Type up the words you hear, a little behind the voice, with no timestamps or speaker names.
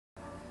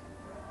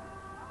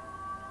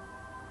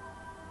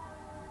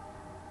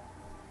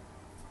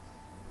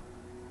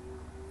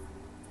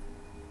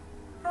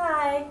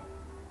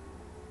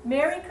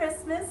Merry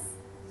Christmas!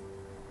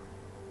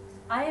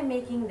 I am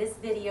making this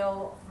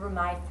video for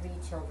my 3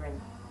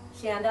 children,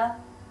 Shanda,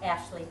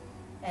 Ashley,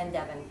 and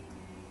Devin.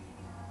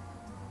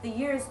 The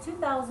year is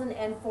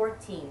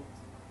 2014,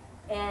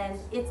 and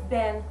it's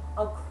been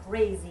a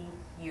crazy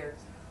year.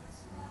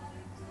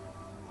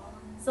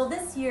 So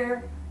this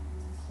year,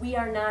 we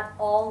are not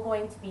all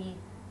going to be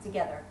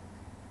together.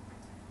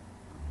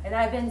 And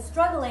I've been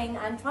struggling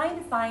on trying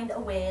to find a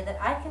way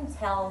that I can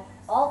tell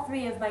all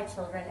 3 of my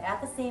children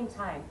at the same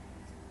time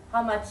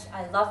how much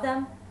I love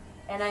them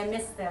and I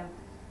miss them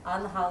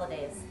on the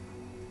holidays.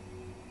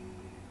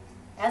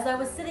 As I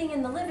was sitting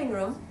in the living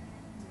room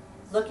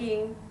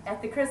looking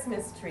at the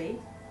Christmas tree,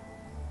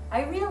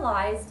 I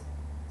realized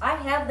I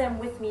have them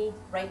with me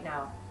right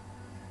now.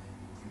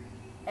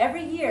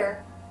 Every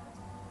year,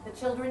 the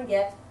children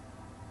get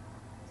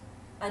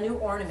a new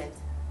ornament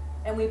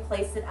and we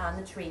place it on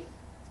the tree.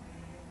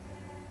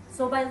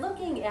 So by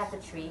looking at the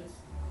tree,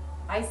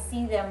 I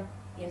see them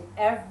in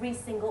every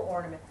single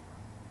ornament.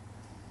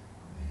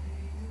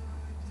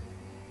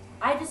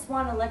 I just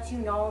want to let you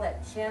know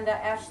that Shanda,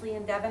 Ashley,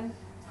 and Devin,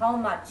 how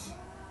much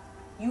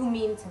you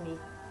mean to me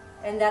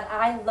and that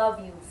I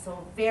love you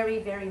so very,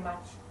 very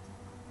much.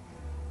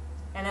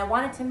 And I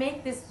wanted to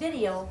make this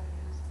video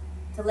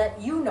to let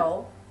you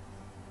know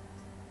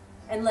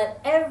and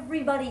let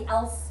everybody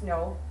else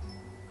know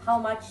how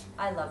much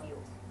I love you.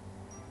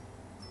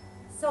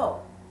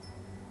 So,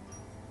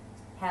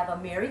 have a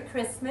Merry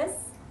Christmas.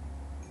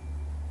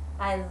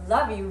 I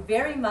love you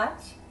very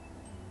much.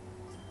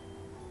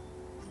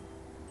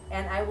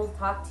 And I will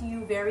talk to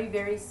you very,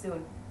 very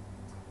soon.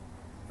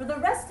 For the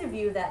rest of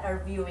you that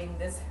are viewing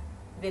this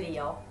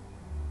video,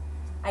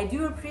 I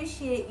do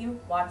appreciate you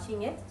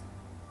watching it,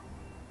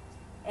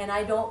 and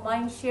I don't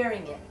mind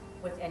sharing it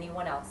with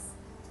anyone else.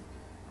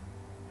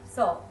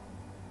 So,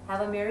 have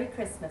a Merry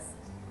Christmas.